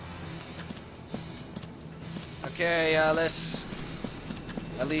 Okay, Alice.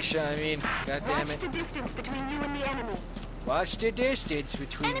 Alicia, I mean. God damn it. Watch the distance between you and the enemy. Watch the distance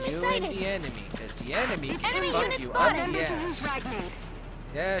between Enemy you sighted. and the enemy, because the enemy can Enemy fuck unit you up spotted. the Remember to use ass. Ragnate.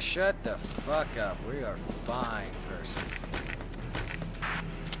 Yeah, shut the fuck up. We are fine, person.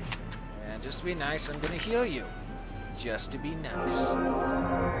 And just to be nice, I'm gonna heal you. Just to be nice.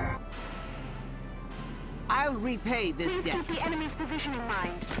 I'll repay this Please debt. keep the enemy's position in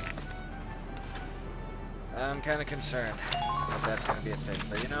mind. I'm kind of concerned that that's gonna be a thing,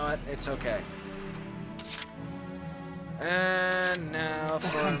 but you know what? It's okay. And now The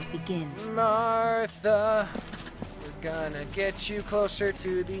for hunt begins. Martha. We're gonna get you closer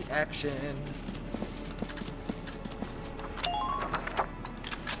to the action.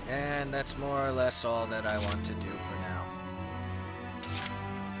 And that's more or less all that I want to do for now.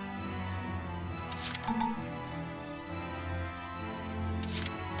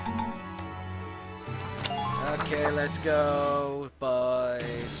 Okay, let's go,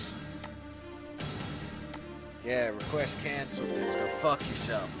 boys. Yeah, request canceled. Let's go fuck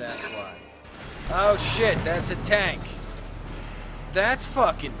yourself, that's why. Oh shit, that's a tank. That's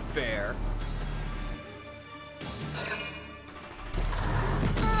fucking fair.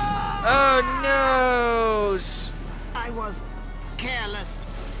 Oh noes! I was careless.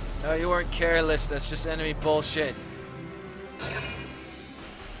 No, you weren't careless. That's just enemy bullshit.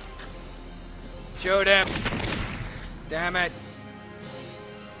 Shoot him! Damn it!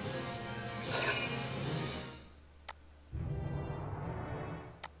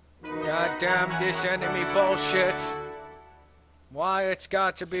 damn this enemy bullshit. Why it's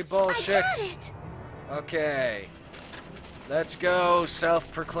got to be bullshit. I got it. Okay. Let's go,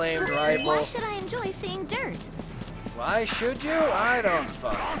 self-proclaimed rival. Why should I enjoy seeing dirt? Why should you? I don't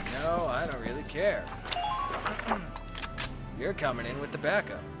fucking know. I don't really care. You're coming in with the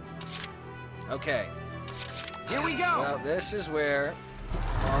backup. Okay. Here we go. Well, this is where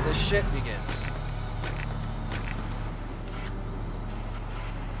all this shit begins.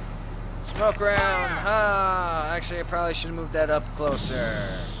 Smoke round. Ha! Actually, I probably should have moved that up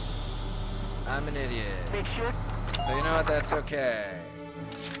closer. I'm an idiot. But you know what? That's okay.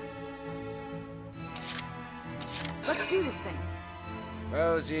 Let's do this thing.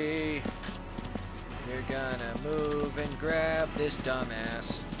 Rosie, you're gonna move and grab this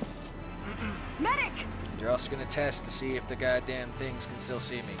dumbass. Medic! You're also gonna test to see if the goddamn things can still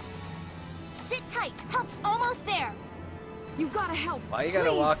see me. Sit tight. Help's almost there. You gotta help. Why you gotta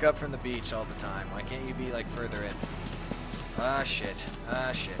please. walk up from the beach all the time? Why can't you be like further in? Ah shit.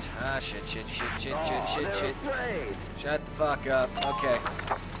 Ah shit. Ah shit. Shit. Shit. Shit. Shit. Shit. Shit. Shut the fuck up. Okay.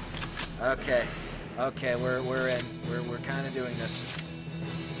 Okay. Okay. We're in. We're kind of doing this.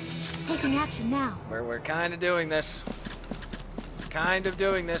 Taking action now. We're kind of doing this. Kind of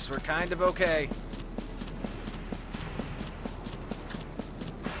doing this. We're kind of okay.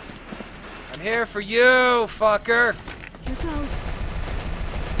 I'm here for you, fucker. Here goes.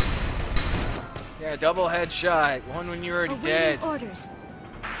 Yeah, double headshot. One when you're already Awaiting dead. orders.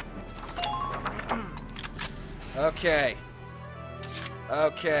 Okay.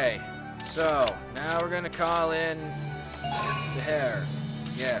 Okay. So, now we're gonna call in the hair.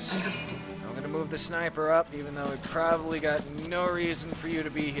 Yes. Understood. I'm gonna move the sniper up, even though we probably got no reason for you to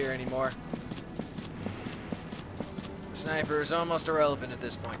be here anymore. The sniper is almost irrelevant at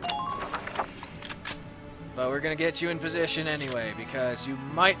this point. But we're gonna get you in position anyway, because you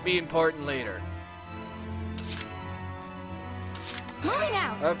might be important later. Moving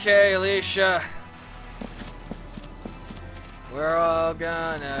out. Okay, Alicia. We're all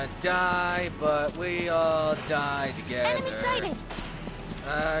gonna die, but we all die together. Enemy sighted.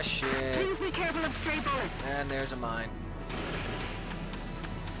 Ah, shit. Please be careful of stray bullets. And there's a mine.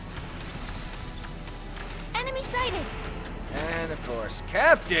 Enemy sighted. And of course,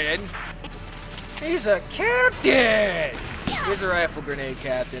 Captain! He's a captain! He's a rifle grenade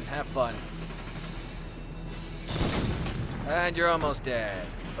captain. Have fun. And you're almost dead.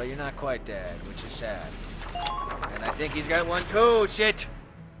 But you're not quite dead, which is sad. And I think he's got one too. Shit!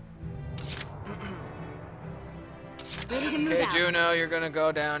 Ready to move Okay, out. Juno, you're gonna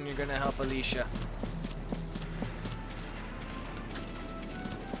go down. You're gonna help Alicia.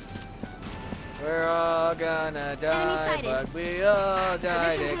 We're all gonna die, sighted. but we all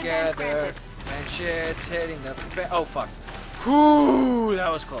die Everything was very together. And shit's hitting the oh, fuck. Whew,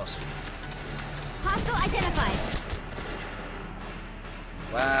 that was close. Hostile identified.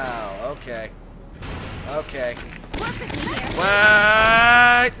 Wow, okay. Okay. Work with me here.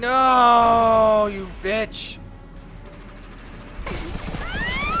 What? No, you bitch.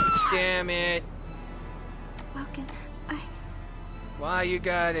 Damn it. Welcome. Why you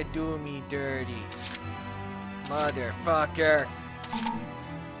gotta do me dirty? Motherfucker.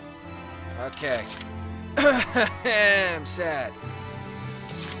 Okay. I'm sad.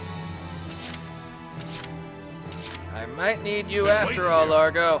 I might need you after all,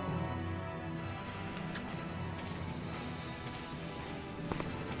 Largo.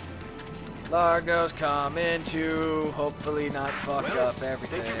 Largo's coming to hopefully not fuck up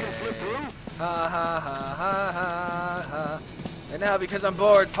everything. Ha ha ha ha ha ha. And now, because I'm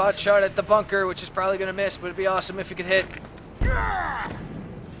bored, pot shot at the bunker, which is probably gonna miss, but it'd be awesome if you could hit.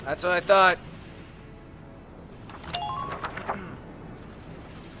 That's what I thought.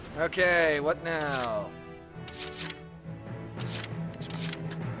 Okay, what now?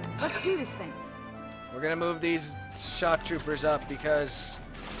 Let's do this thing. We're gonna move these shock troopers up because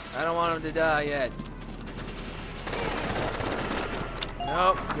I don't want them to die yet.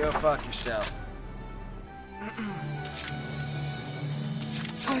 Nope, go fuck yourself.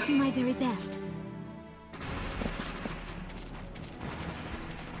 I'll do my very best.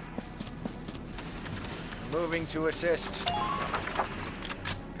 Moving to assist.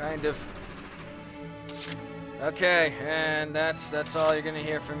 Kind of. Okay, and that's all you're gonna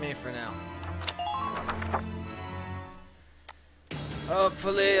hear from me for now.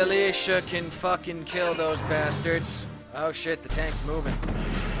 Hopefully Alicia can fucking kill those bastards. Oh shit, the tank's moving.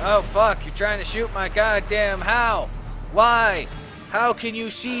 Oh fuck, you're trying to shoot my goddamn how? Why? How can you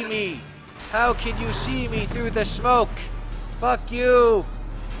see me? How can you see me through the smoke? Fuck you!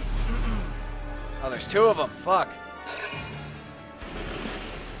 Oh, there's two of them. Fuck.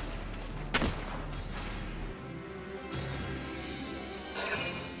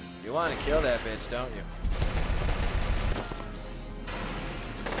 You want to kill that bitch, don't you?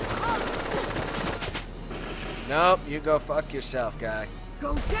 Nope, you go fuck yourself, guy.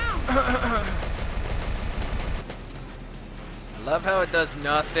 Go down! I love how it does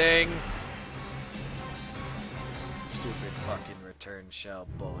nothing. Stupid fucking return shell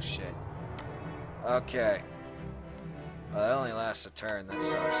bullshit. Okay. Well, that only lasts a turn. That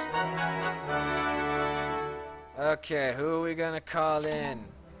sucks. Okay, who are we gonna call in?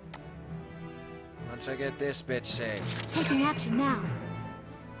 Once I get this bitch saved. Taking action now.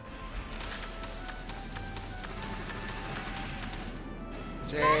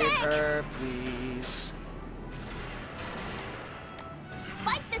 Save her, please.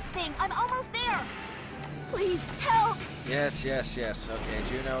 Fight this thing! I'm almost there! Please. Help! Yes, yes, yes. Okay,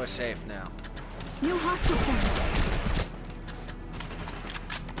 Juno is safe now. New hostile found.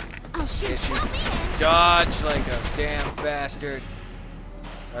 I'll shoot. Yes, you Help me in! dodge like a damn bastard.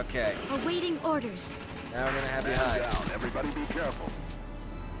 Okay, Awaiting orders. now we're gonna have you hide. Down. Everybody be careful.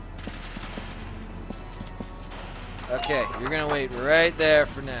 Okay, you're gonna wait right there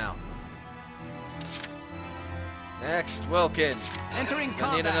for now. Next, Wilkin. Entering I need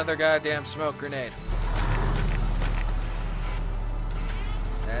combat. another goddamn smoke grenade.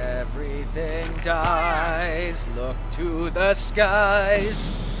 Everything dies. Look to the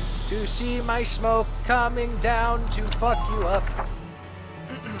skies to see my smoke coming down to fuck you up.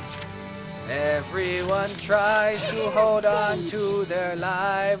 Everyone tries to hold on to their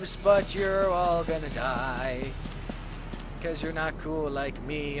lives, but you're all gonna die. Because you're not cool like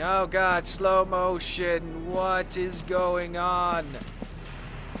me. Oh god, slow motion. What is going on?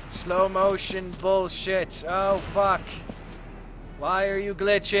 Slow motion bullshit. Oh fuck. Why are you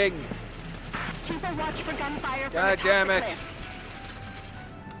glitching? Keep a watch for gunfire from God the damn top of the it.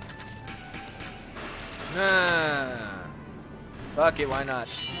 cliff. Nah. Fuck it, why not?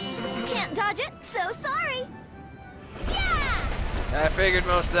 Can't dodge it, so sorry! Yeah! I figured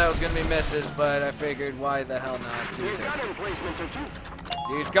most of that was gonna be misses, but I figured why the hell not do this.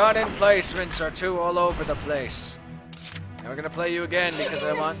 These gun emplacements are too all over the place. And we're gonna play you again because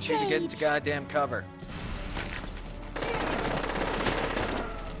I want you to get into goddamn cover.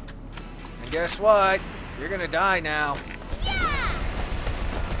 And guess what? You're gonna die now. Yeah!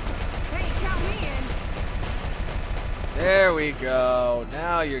 Hey, count me in. There we go.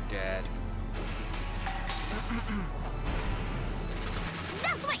 Now you're dead.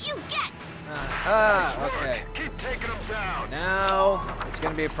 That's what you get! Aha, okay. Keep taking them down. Now, it's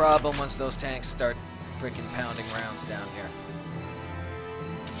gonna be a problem once those tanks start freaking pounding rounds down here.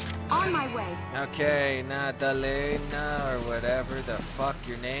 On my way. Okay, Nadalena, or whatever the fuck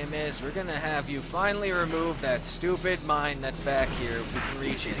your name is, we're gonna have you finally remove that stupid mine that's back here if we can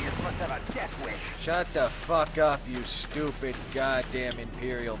reach it. Shut the fuck up, you stupid goddamn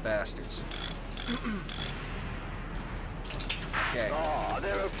Imperial bastards. Okay.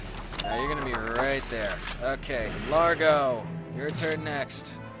 Now you're gonna be right there. Okay, Largo, your turn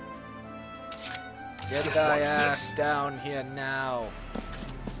next. Get thy ass down here now.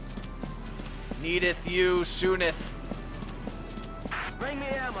 Needeth you sooneth. Bring me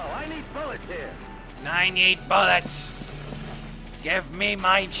ammo. I need bullets here. I need bullets. Give me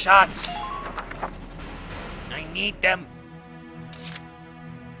my shots. I need them.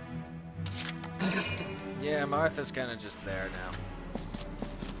 Understood. Yeah, Martha's kind of just there now.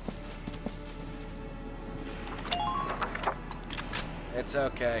 It's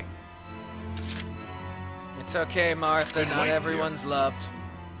okay. It's okay, Martha. Not everyone's loved.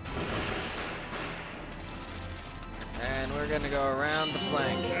 And we're gonna go around the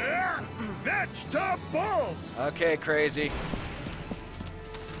flank. Vegetables! Okay, crazy.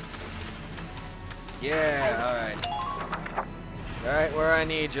 Yeah, alright. Alright, where I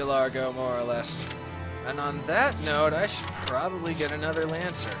need you, Largo, more or less. And on that note, I should probably get another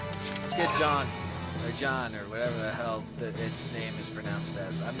Lancer. Let's get John. Or John, or whatever the hell its name is pronounced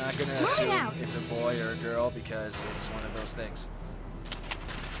as. I'm not gonna assume it's a boy or a girl because it's one of those things.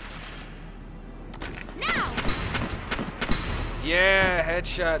 Now! Yeah,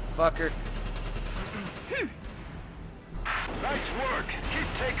 headshot, fucker. Nice work. Keep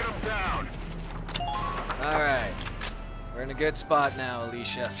taking them down. Alright. We're in a good spot now,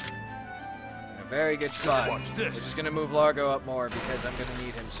 Alicia. In a very good spot. watch this. We're just gonna move Largo up more because I'm gonna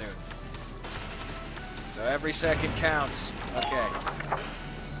need him soon. So every second counts. Okay.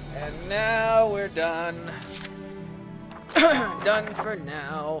 And now we're done. Done for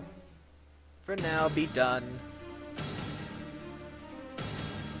now. For now, be done.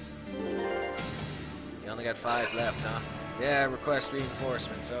 You only got 5 left, huh? Yeah, request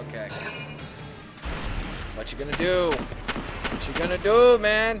reinforcements. Okay. What you gonna do? What you gonna do,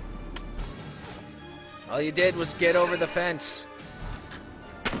 man? All you did was get over the fence.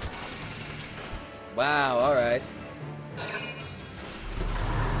 Wow, alright.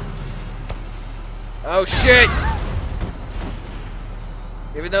 Oh shit!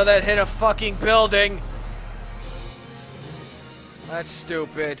 Even though that hit a fucking building. That's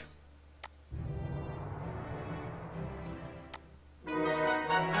stupid.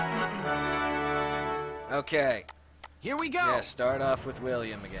 Okay. Here we go. Yeah, start off with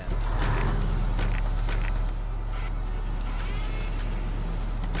William again.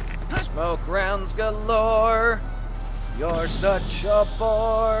 Smoke rounds galore. You're such a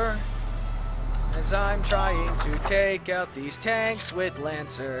bore. As I'm trying to take out these tanks with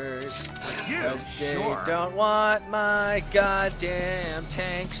lancers. Because they don't want my goddamn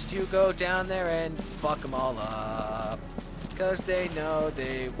tanks to go down there and fuck them all up. Because they know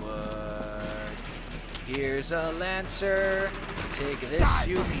they would. Here's a lancer. Take this,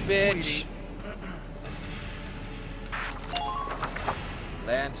 you bitch.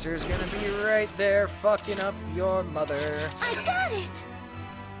 Lancer's gonna be right there fucking up your mother. I got it!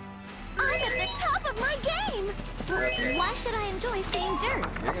 I'm at the top of my game! Okay. Why should I enjoy seeing dirt?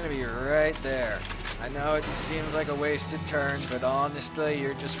 You're gonna be right there. I know it seems like a wasted turn, but honestly,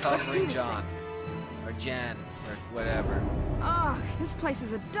 you're just covering John. Or Jen, or whatever. Ugh, this place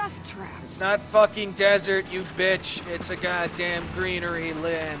is a dust trap. It's not fucking desert, you bitch. It's a goddamn greenery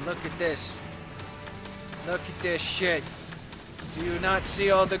land. Look at this. Look at this shit. Do you not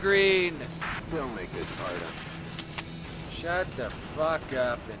see all the green? We'll make this harder. Shut the fuck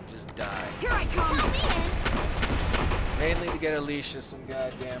up and just die. Here I come. Count me in! Mainly to get Alicia some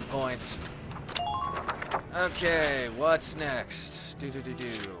goddamn points. Okay, what's next? Do.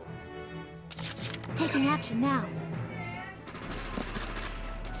 Taking action now.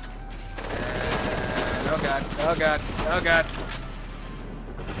 And, oh god, oh god, oh god.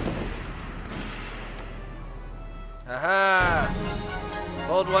 Aha!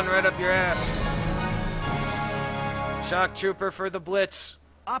 Hold one right up your ass. Shock trooper for the blitz.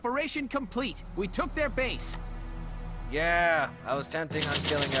 Operation complete. We took their base. Yeah, I was tempting on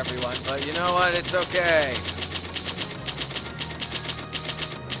killing everyone, but you know what? It's okay.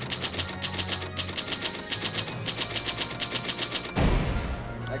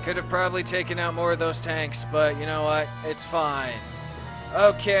 I could have probably taken out more of those tanks, but you know what? It's fine.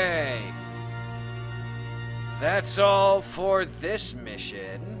 Okay. That's all for this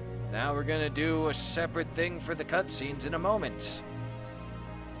mission. Now we're gonna do a separate thing for the cutscenes in a moment.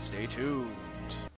 Stay tuned.